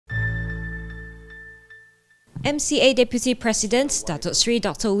MCA Deputy President Datuk Seri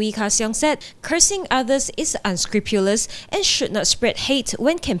Dr. Siong said cursing others is unscrupulous and should not spread hate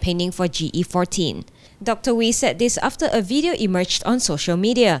when campaigning for GE14. Dr. Wee said this after a video emerged on social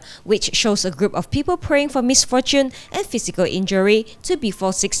media, which shows a group of people praying for misfortune and physical injury to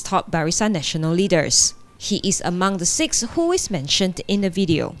befall 6 top Barisan Nasional leaders. He is among the 6 who is mentioned in the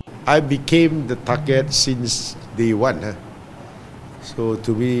video. I became the target since day one. So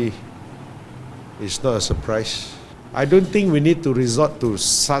to me, it's not a surprise. I don't think we need to resort to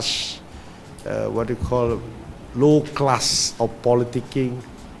such, low class of politicking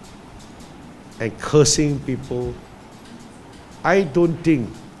and cursing people. I don't think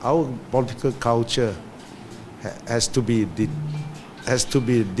our political culture has to be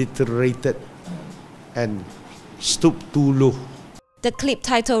deteriorated and stoop too low. The clip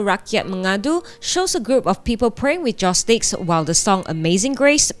titled Rakyat Mengadu shows a group of people praying with joysticks while the song Amazing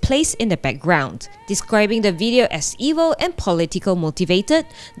Grace plays in the background. Describing the video as evil and political motivated,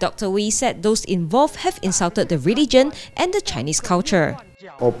 Dr. Wee said those involved have insulted the religion and the Chinese culture.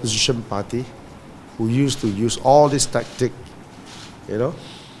 Opposition party who used to use all this tactic,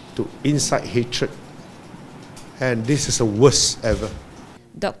 to incite hatred. And this is the worst ever.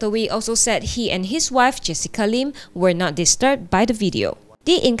 Dr. Wee also said he and his wife Jessica Lim were not disturbed by the video.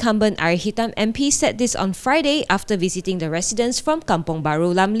 The incumbent Air Hitam MP said this on Friday after visiting the residents from Kampong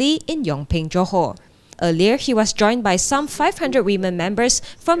Baru Lamli in Yongping, Johor. Earlier, he was joined by some 500 women members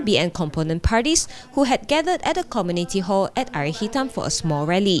from BN component parties who had gathered at a community hall at Air Hitam for a small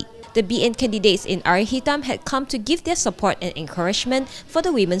rally. The BN candidates in Air Hitam had come to give their support and encouragement for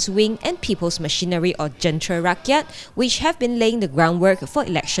the Women's Wing and People's Machinery or Jentera Rakyat, which have been laying the groundwork for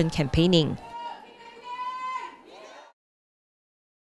election campaigning.